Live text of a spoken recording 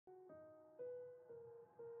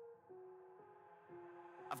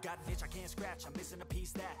I've got an itch I can't scratch, I'm missing a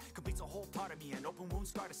piece that completes a whole part of me, an open wound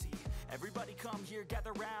scar to see. Everybody come here,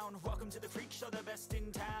 gather round, welcome to the freak show, the best in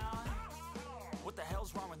town. What the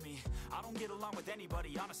hell's wrong with me? I don't get along with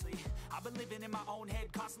anybody, honestly. I've been living in my own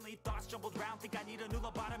head constantly, thoughts jumbled round, think I need a new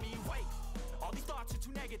lobotomy. Wait, all these thoughts are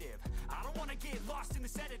too negative, I don't wanna get lost in the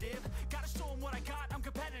sedative. Gotta show them what I got, I'm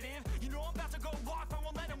competitive. You know I'm about to go off, I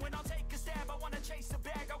won't let them win, I'll take a stab. I wanna chase the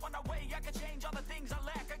bag, I want a way I can change all the things I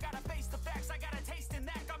lack. I gotta face the facts, I got a taste in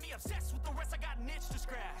that. Got me obsessed with the rest, I got an itch to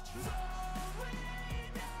scratch. I'll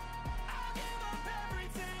give up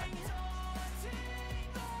everything.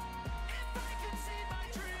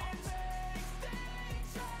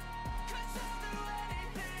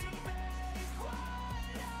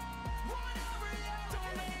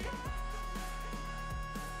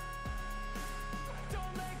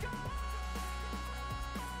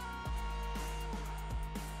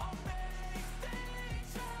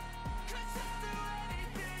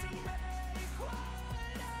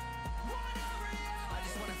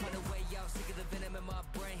 The venom in my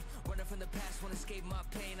brain, running from the past, wanna escape my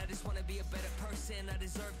pain. I just wanna be a better person, I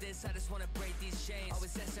deserve this, I just wanna break these chains.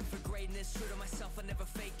 Always asking for greatness, true to myself, I never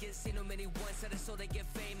fake it. Seen no many once that I so they get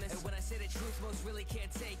famous. And when I say the truth, most really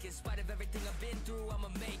can't take it. In spite of everything I've been through,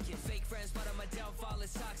 I'ma make it. Fake friends, but on my downfall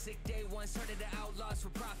is toxic. Day one, started the outlaws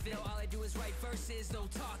for profit. Now all I do is write verses,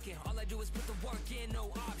 no talking. All I do is put the work in,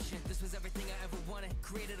 no option. This was everything I ever wanted,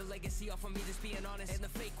 created a legacy off of me just being honest. And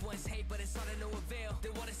the fake ones hate, but it's all to no avail.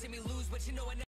 They wanna see me lose, but you know I never